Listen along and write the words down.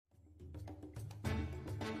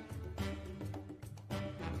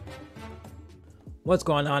What's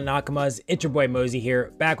going on, Nakamas? It's your boy Mozy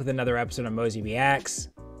here, back with another episode of Mozy Reacts.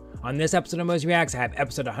 On this episode of Mozy Reacts, I have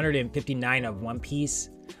episode 159 of One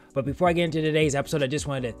Piece. But before I get into today's episode, I just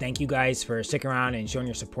wanted to thank you guys for sticking around and showing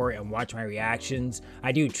your support and watching my reactions.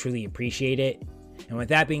 I do truly appreciate it. And with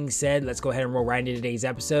that being said, let's go ahead and roll right into today's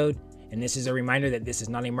episode. And this is a reminder that this is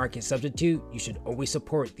not a market substitute. You should always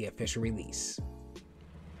support the official release.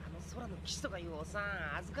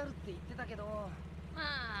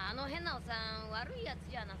 あの変なおっさん悪いやつ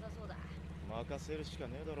じゃなさそうだ。任せるしか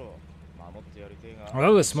ねえだろう。守ってやりてえが。 I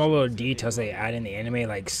love the small little details they add in the anime,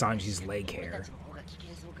 like Sanji's leg hair. 行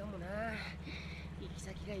き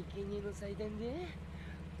先が生贄の祭壇で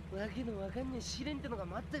わけのわかんねえ試練ってのが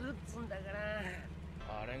待ってるっつんだから。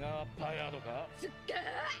あれがパヤードか？すっげえ。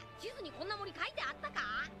地図にこんな森書いてあったか？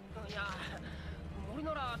いや、森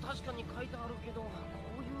なら確かに書いてあるけど、こ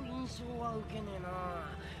ういう印象は受けねえな。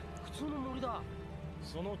普通の森だ。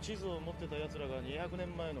 その地図を持ってた奴らが200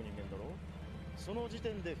年前の人間だろ。その時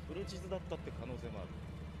点で古地図だったって可能性もあ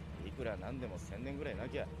る。いくらなんでも1000年ぐらいな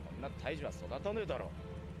きゃこんな大樹は育たねえだろ。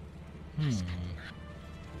確かにな。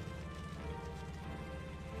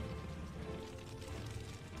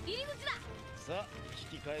入り口だ。さあ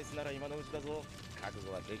引き返すなら今のうちだぞ。覚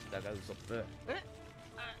悟はできたかウソップ。え？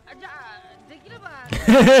じゃあできればいいんじ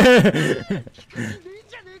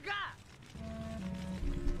ゃねえか。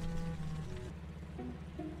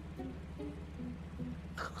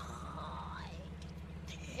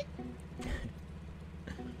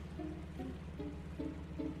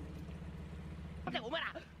 お前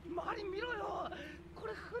ら周り見ろよ。こ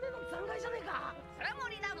れ船の残骸じゃねえか。それは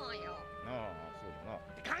森だもんよ。ああそうだな。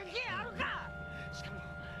関係あるか。しかも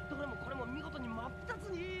どれもこれも見事に真っ二つ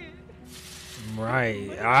に。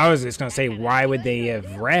 Right. I was just gonna say, why would they have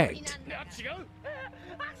wrecked? 違う。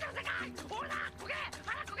俺だ。こけ。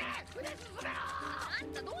早くこけ。船進めろ。あん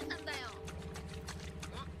たどうしたんだよ。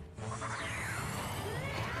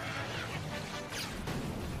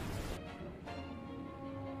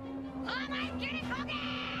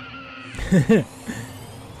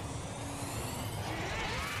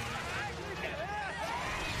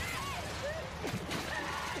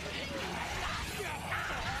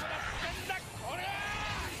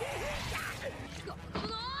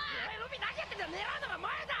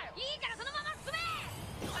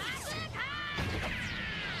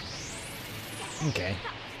 Okay.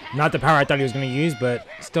 Not the power I thought he was going to use, but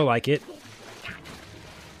still like it.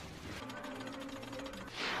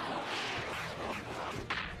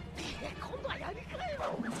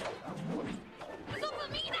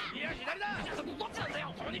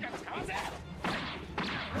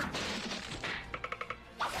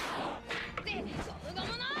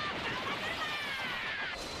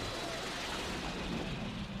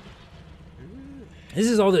 This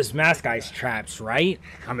is all this mask guy's traps, right?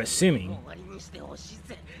 I'm assuming.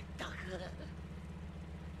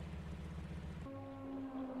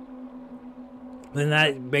 Then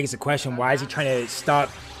that begs the question, why is he trying to stop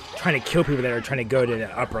trying to kill people that are trying to go to the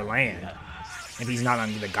upper land if he's not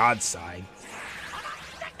on the god's side?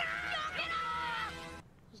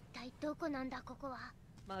 一体どこなんだここは。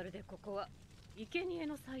まるでここは生贄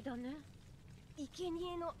の祭壇ね。生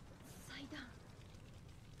贄の祭壇。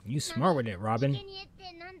 You smart with it, Robin. 生贄っ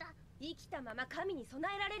てなんだ。生きたまま神に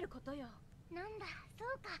備えられることよ。なんだ、そう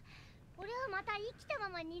か。俺はまた生きたま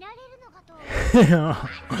まにられるのかと。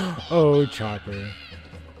Oh, Chopper.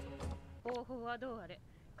 方法はどうあれ、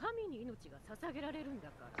神に命が捧げられるんだ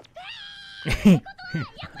から。ってことはやっ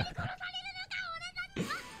ぱり殺されるのか、俺たち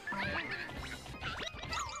は。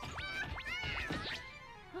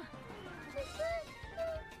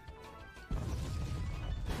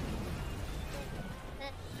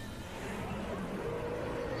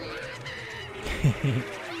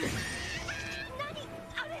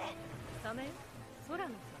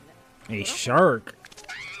A shark.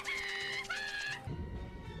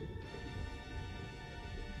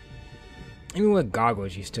 Even with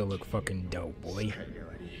goggles, you still look fucking dope, boy.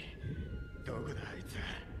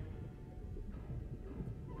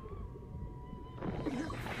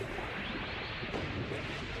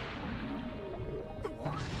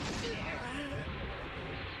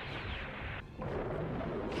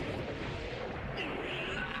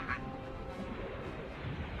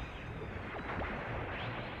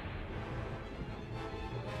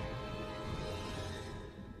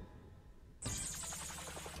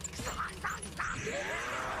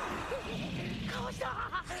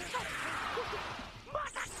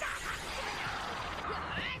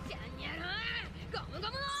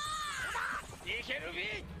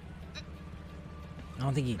 I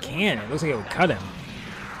don't think he can. It looks like it would cut him.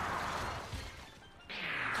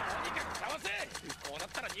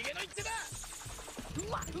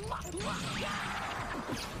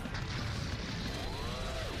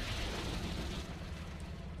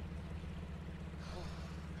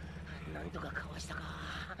 なんとかかわしたか。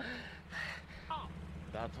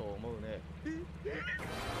だと思うね。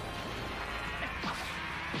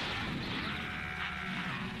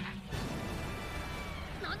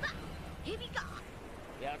なんだヘビか。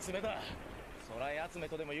やつめだ。そらやつめ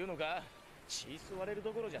とでも言うのか。血吸われる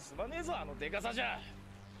どころじゃ済まねえぞ、あのでかさじゃ。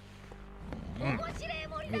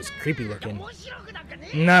It was creepy looking.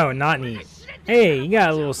 No, not neat. Hey, you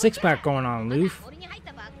got a little six-pack going on, Luffy. 森に入っ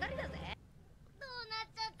たばっかりだぜ。どうなっ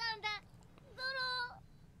ちゃったんだゾ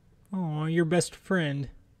ロ。 Oh, your best friend.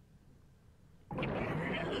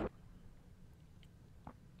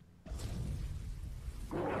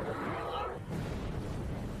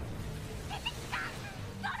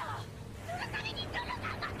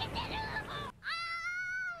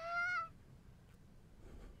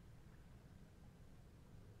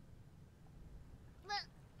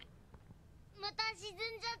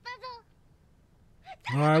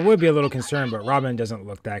 Well, I would be a little concerned, but Robin doesn't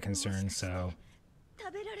look that concerned, so.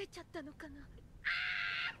 食べられちゃったのかな。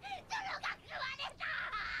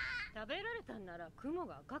食べられたんなら雲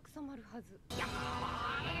が赤く染まるはず。参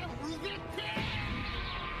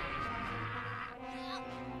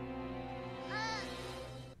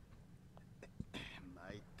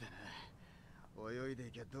ったな。泳いで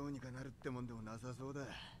いきゃどうにかなるってもんでもなさそうだ。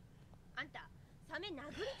あんたサメ殴り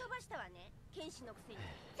飛ばしたわね。剣士のくせに。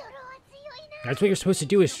ゾロは強いな。 That's what you're supposed to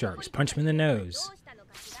do with sharks. Punch them in the nose.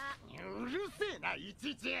 うるせえな、い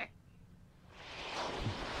ちいち。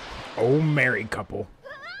 Oh, married couple.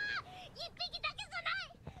 一匹だけじゃな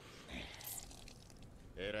い。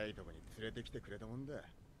えらいとこに連れてきてくれたもんだ。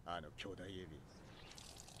あの兄弟エビ。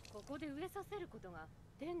ここで植えさせることが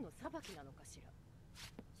天の裁きなのかしら。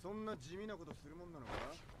そんな地味なことするもんなのか。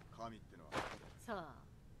神ってのは。さあ。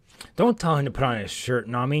 Don't tell him to put on his shirt,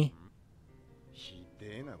 Nami. ひ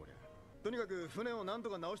でえなこれ。とにかく船をなんと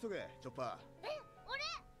か直しとけ、チョッパー。え、俺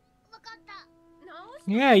わかった。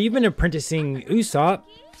 Yeah, you've been apprenticing Usopp.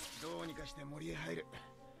 どうにかして森へ入る。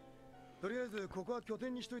とりあえずここは拠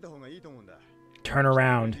点にしといた方がいいと思うんだ。 Turn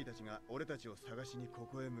around. たちが俺たちを探しにこ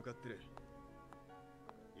こへ向かってる。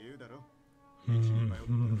言うだろ。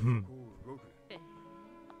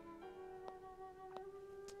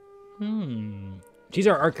 She's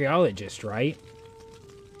our archaeologist, right?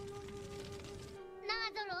 なあ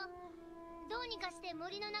ゾロ、どうにかして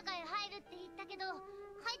森の中へ入るって言ったけど、入っ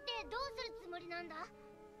てどうするつもりなんだ。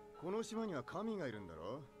この島には神がいるんだ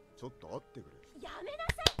ろ。ちょっと会ってくれ。やめな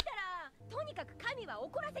さいったら。とにかく神は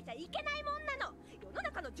怒らせちゃいけないもんなの。世の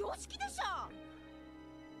中の常識でしょ。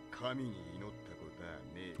神に祈ったことは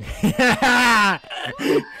ね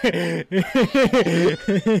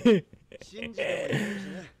え。信じてもいいし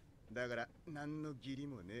な。だから何の義理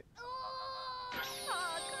もね。こいつと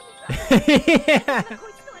は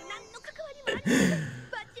何の関わりもありません。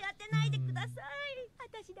罰当てないでください。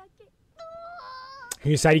私だけ。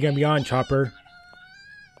 Whose side are you gonna be on, Chopper?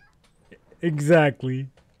 Exactly.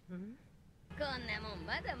 こんなもん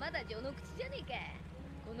まだまだ序の口じゃねえか。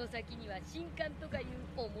この先には新刊とかいう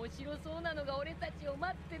面白そうなのが俺たちを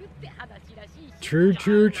待ってるって話らしいし。True,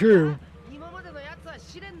 true, true. 今までのやつは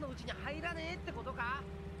試練のうちに入らねえってことか。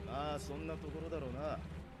ああ、そんなところだろうな。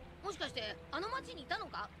もしかしてあの町にいたの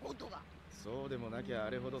か、ゴッドが。そうでもなきゃあ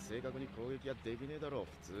れほど正確に攻撃はできねえだろう、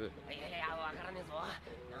普通。いやいや、わからねえぞ。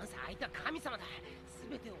なんせ相手は神様だ。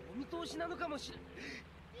全てをお見通しなのかもしれん。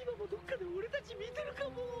今もどっかで俺たち見てるか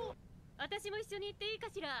も。私も一緒に行っていいか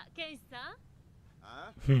しら、ケンシさん。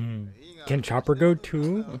Can Chopper go too? ちょっ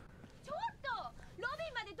と、ロビ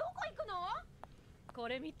ンまでどこ行くの？こ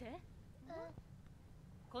れ見て。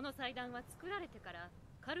この祭壇は作られてから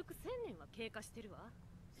軽く1000年は経過してるわ。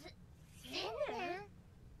1000年？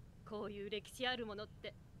こういう歴史あるものっ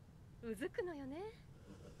てうずくのよね。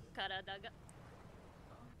体が。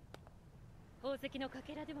宝石のか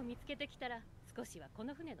けらでも見つけてきたら少しはこ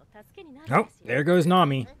の船の助けになるか Oh, しら。 there goes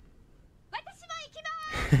Nami. 私も行きま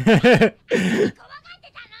す。怖がっ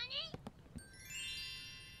てた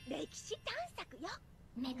のに。歴史探索よ。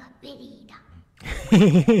目がベリーだ。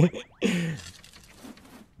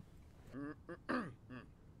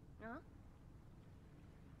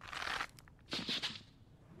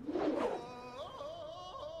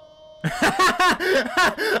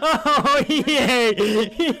Oh, yay!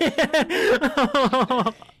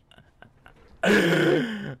 Yeah.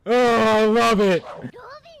 Oh, I love it. ロビン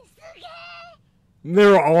すげえ。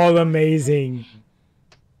 They're all amazing.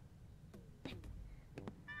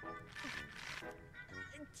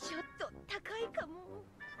 ちょっと高いかも。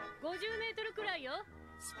50メートルくらいよ。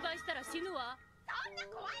失敗したら死ぬわ。そんな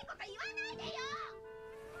怖いこと言わないでよ。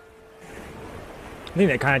I think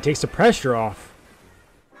that kind of takes the pressure off.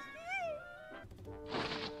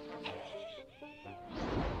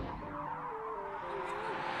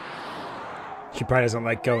 She probably doesn't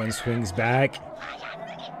let go and swings back.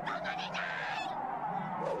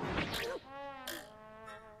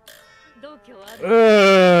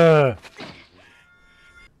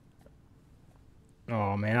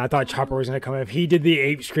 Oh man, I thought Chopper was gonna come in. If he did the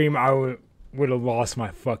ape scream, I would have lost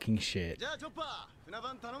my fucking shit.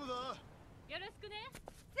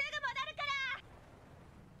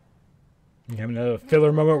 You have another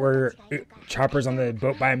filler moment where Chopper's on the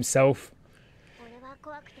boat by himself.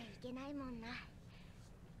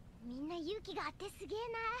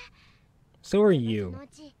 So are you.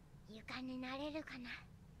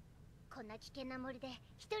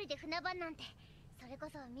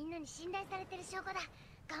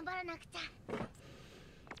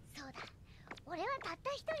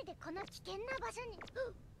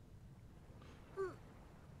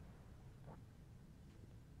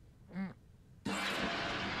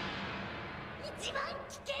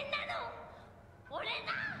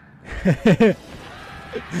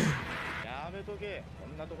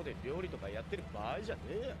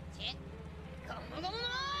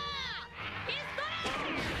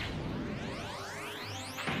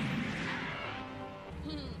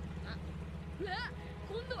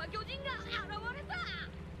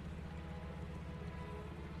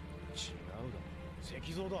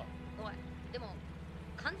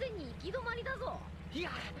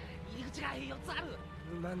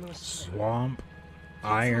 Swamp,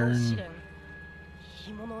 iron,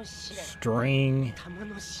 string,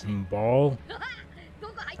 and ball.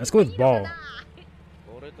 Let's go with ball.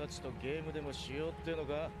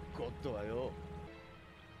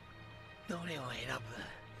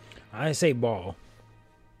 I say ball.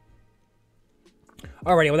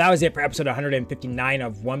 Alrighty, well that was it for episode 159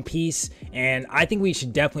 of One Piece, and I think we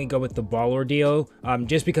should definitely go with the ball ordeal,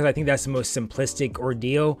 just because I think that's the most simplistic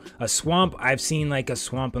ordeal. A swamp, I've seen like a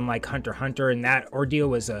swamp in like Hunter x Hunter, and that ordeal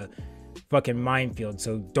was a fucking minefield,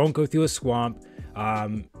 so don't go through a swamp.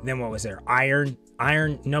 Then what was there? Iron,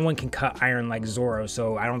 no one can cut iron like Zoro,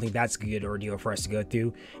 so I don't think that's a good ordeal for us to go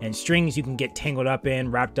through. And strings you can get tangled up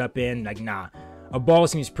in, wrapped up in, like nah. A ball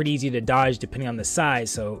seems pretty easy to dodge depending on the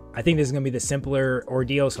size, so I think this is going to be the simpler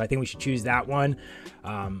ordeal, so I think we should choose that one.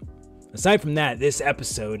 Aside from that, this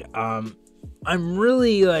episode, I'm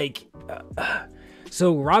really like...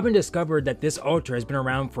 so Robin discovered that this Ultra has been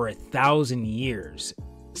around for 1,000 years.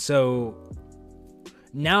 So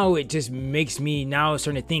now it just makes me now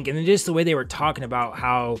starting to think, and then just the way they were talking about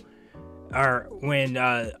how... or when,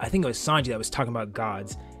 I think it was Sanji that was talking about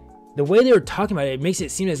gods. The way they were talking about it, it makes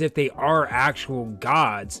it seem as if they are actual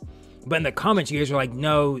gods. But in the comments, you guys are like,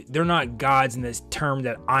 no, they're not gods in this term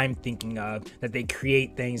that I'm thinking of, that they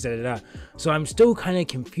create things, da, da, da. So I'm still kind of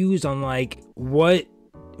confused on like, what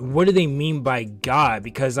do they mean by God?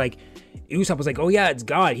 Because like, Usopp was like, oh yeah, it's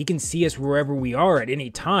God. He can see us wherever we are at any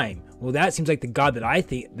time. Well, that seems like the God that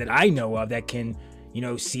I know of that can, you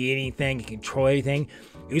know, see anything, can control anything.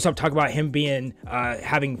 Usopp talked about him being,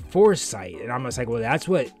 having foresight, and I'm just like, well, that's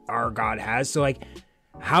what our God has. So like,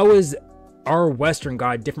 how is our Western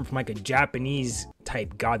God different from like a Japanese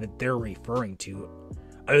type God that they're referring to?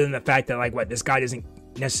 Other than the fact that like, what, this guy doesn't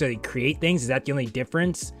necessarily create things? Is that the only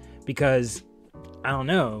difference? Because, I don't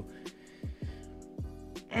know.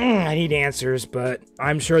 I need answers, but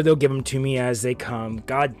I'm sure they'll give them to me as they come.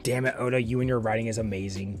 God damn it, Oda, you and your writing is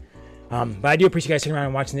amazing. But I do appreciate you guys sitting around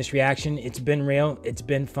and watching this reaction. It's been real. It's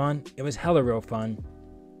been fun. It was hella real fun.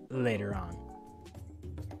 Later on.